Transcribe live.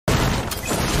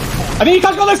I think you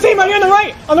Costco this team right here on the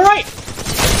right! On the right!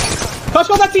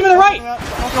 Costco that team on the right!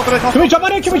 Can we jump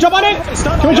on it? Can we jump on it?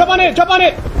 Can we jump on it? Jump on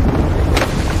it!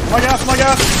 My gas, my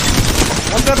gas!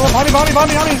 One dead, one. Behind me!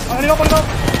 I need help,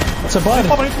 It's a bud.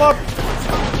 I need flop.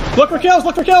 Look for kills,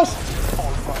 look for kills!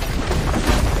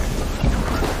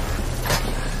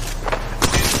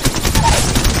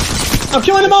 I'm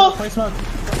killing them all! I'm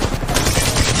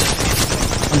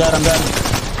dead, I'm dead.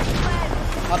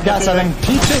 Up gas 7.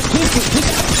 Peak 7.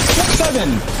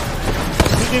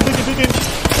 Peeking.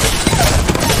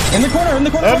 In the corner.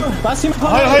 Last team in the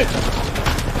corner. Hi.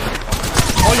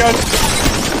 Oh, God.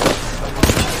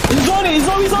 He's on it, he's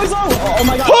on. Oh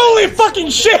my god. Holy fucking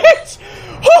shit!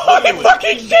 Holy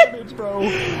fucking shit! Bro.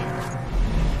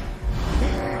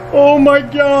 Oh my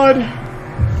god.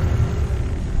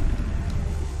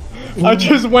 I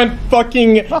just went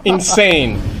fucking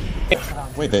insane.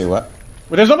 Wait, they what?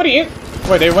 Wait, there's nobody in.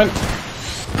 Wait, they went.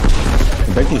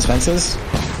 Break these fences?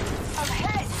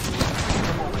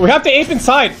 We have to ape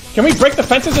inside. Can we break the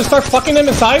fences and start fucking them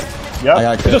inside?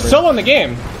 Yeah. There's a solo in the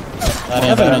game.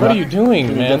 Evan, what are you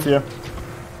doing, man?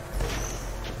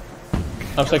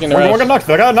 I'm taking the rest. One got knocked.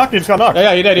 I got knocked. He just got knocked.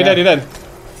 Yeah, he did.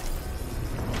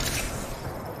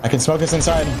 I can smoke this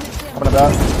inside. I'm gonna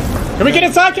die. Can we get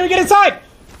inside?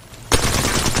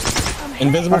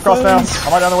 Invisible Cross down. flames.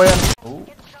 I'm right down the way in.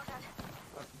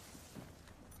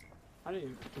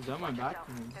 Is that my back?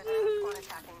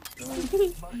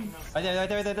 Right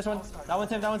there, this one. That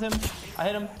one's him. I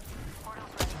hit him.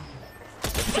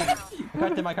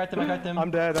 I cracked him. I'm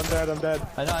dead. I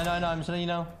know, I'm just letting you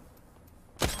know.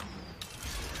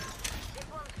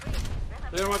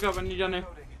 They're gonna walk up, I need down there.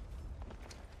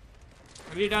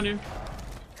 I need down here.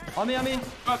 On me.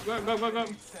 Go.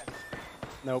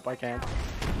 Nope, I can't.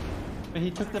 But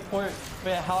he took the port.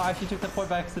 Wait, how actually took the port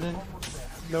by accident?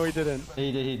 No, he didn't.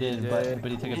 He did,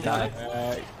 but he took a dive.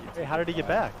 Hey, how did he get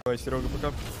back?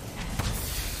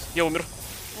 Я умер.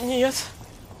 Нет.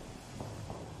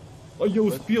 А я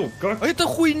успел, как? А эта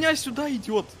хуйня сюда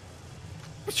идет.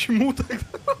 Почему так?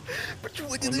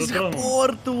 Почему они до сих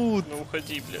пор тут? Ну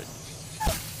уходи, блядь.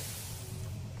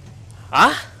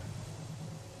 А?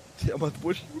 Я мат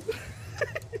больше не умер.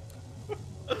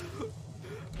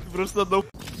 Просто одно.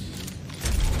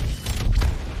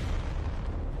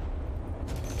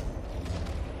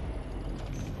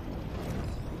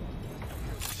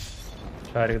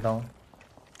 Шарик дал.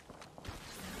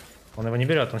 Он его не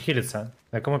берет, он хилится.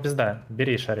 На кому пизда?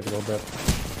 Бери шарик, голубой.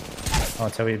 Он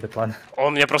тебя выебет, ладно.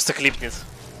 Он меня просто клипнет.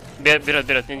 Берет, не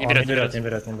берет. Не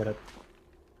берет.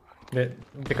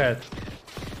 Пикает.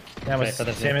 Я ему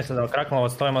 70 дал, кракнул,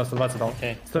 вот 100 ему 120 дал.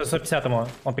 150 ему,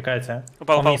 он пикает тебя.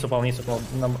 Упал. Вниз упал.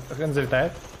 Он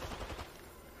залетает.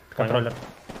 Контроллер.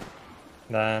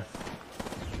 Да.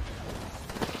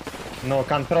 Ну,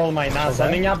 контрол майна за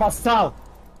меня обоссал!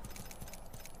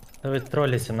 Да вы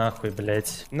троллите нахуй,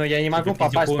 блять. Ну, я не могу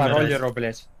попасть по роллеру,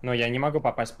 блять.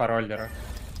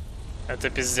 Это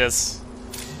пиздец.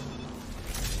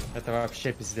 Это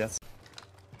вообще пиздец.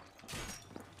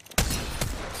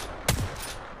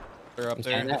 They're up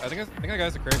there. I think that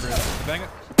guy's a Kraber. Bang it.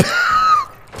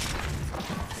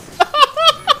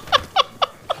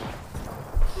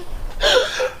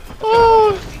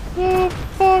 Oh,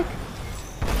 fuck.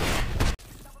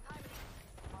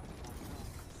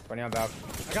 Running on back.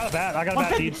 I got a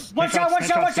bat, feed. Watch out.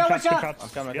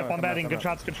 Yep, I'm batting. Good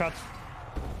shots.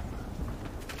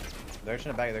 They're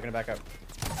gonna back up.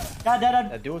 Dead.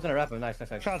 That dude was in a rep. Nice.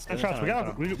 Shots. We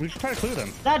should try to clear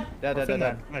them. Dead.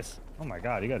 Nice. Oh my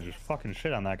god, you guys just fucking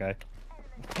shit on that guy.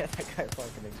 Yeah, that guy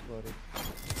fucking exploded.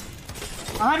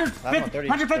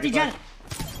 150 jet.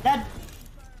 Dead.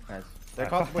 Nice. They're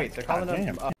calling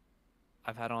them.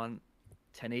 I've had on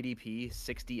 1080p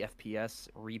 60 FPS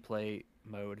replay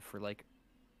mode for like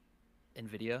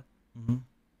NVIDIA.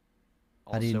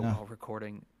 Also while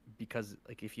recording, because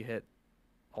like if you hit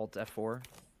Alt F4.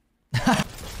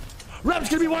 Rap's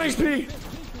gonna be 1 HP!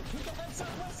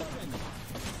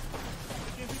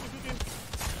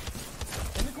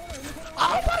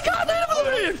 Oh my god, they have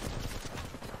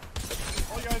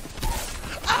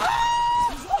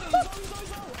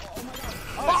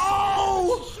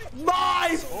Oh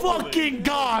my fucking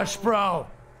gosh, bro!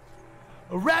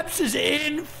 Reps is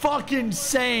in fucking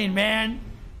insane, man.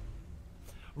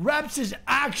 Reps is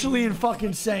actually in fucking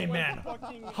insane, man.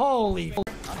 Holy. I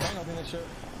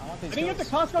think you have to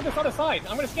Costco this other side.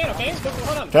 I'm gonna scan, okay?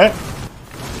 Hold on. Okay.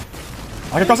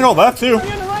 I can Costco left too.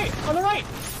 On the right.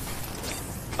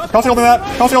 Costco to that.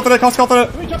 Costco to it.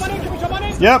 Can we jump on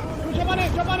it? Yep. Can we jump on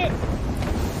it?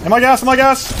 Am my gas.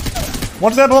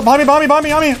 One's dead. Behind me. I need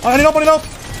help.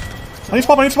 I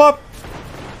need swap.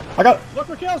 I got. Look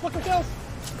for kills.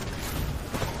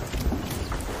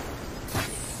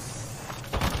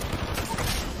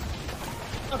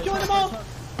 I'm killing them all!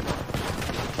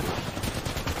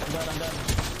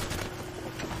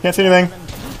 Can't see anything.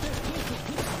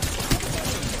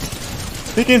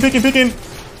 Peeking, peeking, peeking!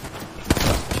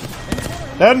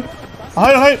 Dead!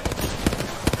 Hide!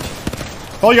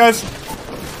 All you guys!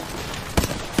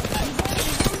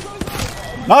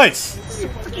 Nice!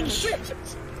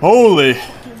 Holy!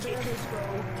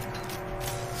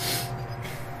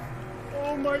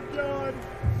 Oh my god!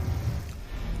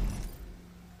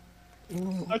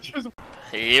 А чё за...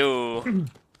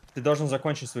 Ты должен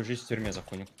закончить свою жизнь в тюрьме за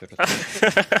хуйню, которую ты...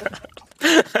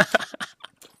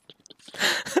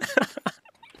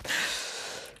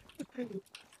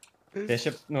 Я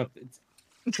сейчас, ну,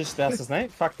 ты осознай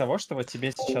факт того, что вот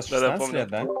тебе сейчас 16 лет,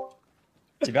 да?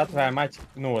 Тебя твоя мать,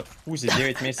 ну вот, в пузе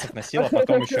 9 месяцев носила,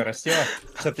 потом еще растила,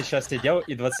 что ты сейчас сидел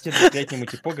и 22-летнему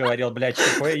типу говорил, блядь,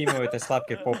 какое имя у этой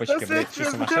сладкой попочки, блядь, ты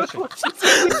что, сумасшедший?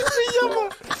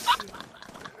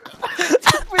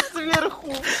 Вы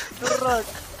сверху, дурак.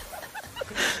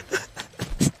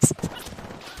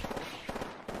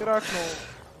 Кракнул.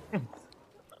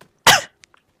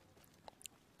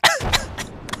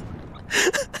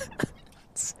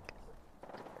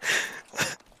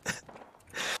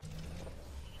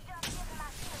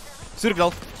 Сюрик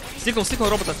дал. Стикнул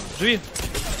робота. Живи.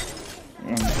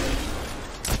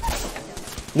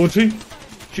 Лучший.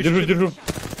 Держу.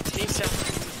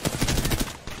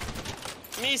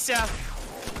 Миссия.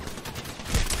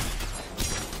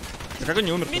 Как он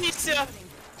не умер? Миссия.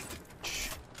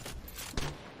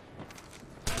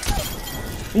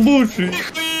 Лучший.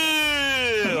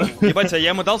 Ебать, а я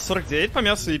ему дал 49 по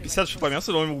мясу и 56 по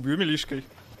мясу, но я убью милишкой.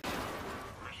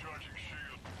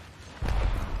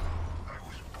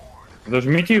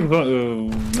 Зажмите их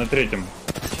на третьем.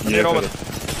 Где робот?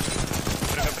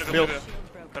 Прыгай.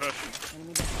 Хорош.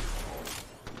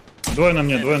 Двое на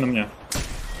мне.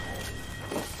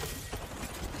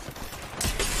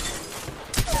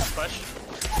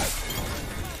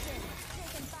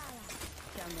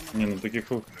 Не, ну таких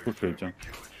кушаете.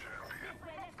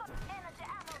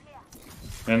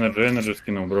 Энерджи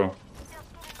скинул, бро.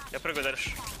 Я прыгаю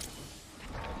дальше.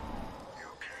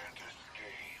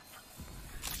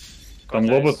 Там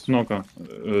лобот с нока.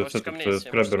 С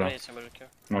краббера.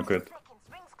 Нокает.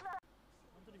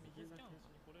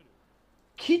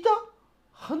 聞いた？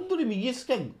ハンドル右ス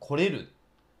キャン来れる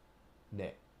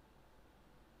ね。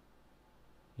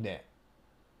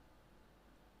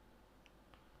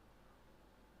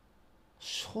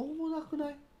しょうもなく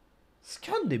ない？スキ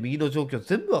ャンで右の状況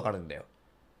全部わかるんだよ。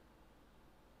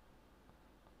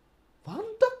ワンタッ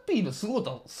ピーの凄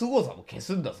さも消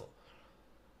すんだぞ。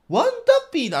ワンタ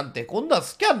ッピーなんてこんな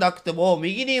スキャンなくても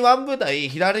右に1部隊、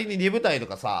左に2部隊と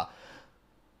かさ、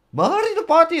周りの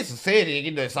パーティー数整理でき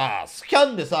るのにさ、スキャ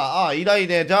ンでさ、あ、いない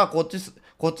ね、じゃあこっち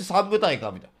3部隊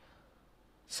かみたいな。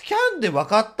スキャンで分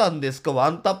かったんですか、ワ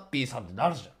ンタッピーさんってな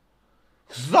るじゃん。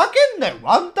ふざけんなよ。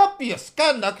ワンタッピーはスキ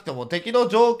ャンなくても敵の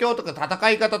状況とか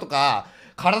戦い方とか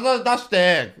体で出し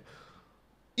て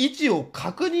位置を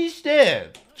確認し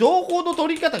て情報の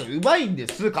取り方がうまいんで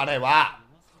す、彼は。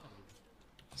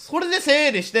それで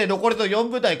整理して残りの4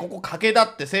部隊ここ駆け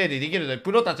立って整理できるのに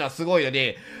プロたちはすごいの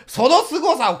に、その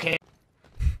凄さを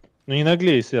Ну не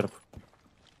наглей, серб.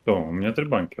 Что, у меня 3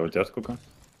 банки, а у тебя сколько?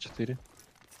 4.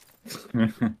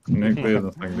 Ну и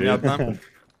поеду, наглей. Одна.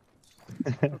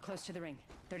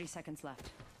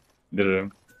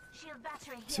 Держи.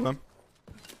 Спасибо.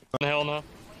 Hell no. I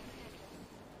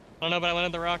don't know, but I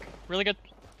landed the rock. Really good.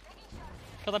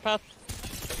 Kill that path.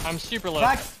 I'm super low.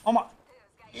 Back! Oh my...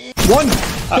 One!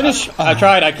 Finish! I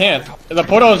tried, I can't. The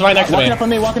portal is right next to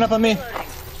me. Walking up on me.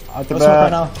 Out the Let's smoke right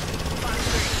back. now.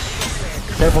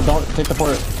 Careful, don't take the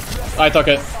port. I took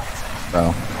it.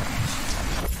 Bro.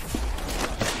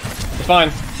 It's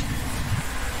fine.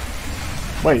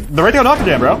 Wait, the radio knocked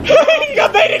again, bro. He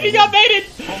got baited! He got baited!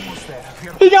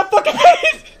 He got fucking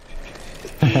baited!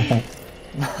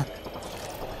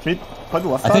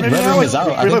 I think Red Room is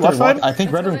out. I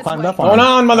think Red Room climbed up on him. Hold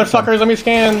on, motherfuckers, let me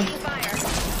scan.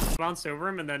 Bounced over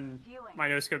him and then my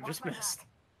no scope just missed.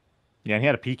 Yeah, and he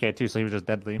had a PK too, so he was just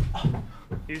deadly.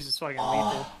 He was just fucking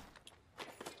lethal.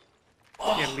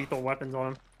 He had lethal weapons on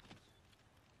him.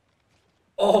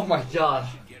 Oh my god.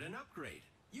 Get an upgrade.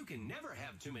 You can never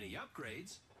have too many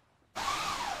upgrades.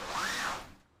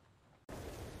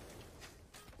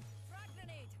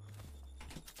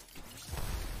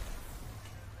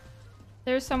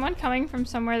 There's someone coming from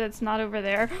somewhere that's not over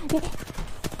there.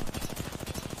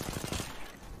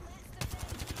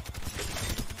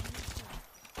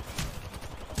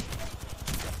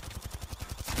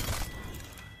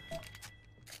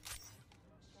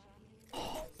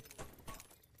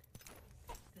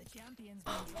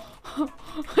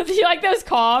 Do you like those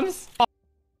comms?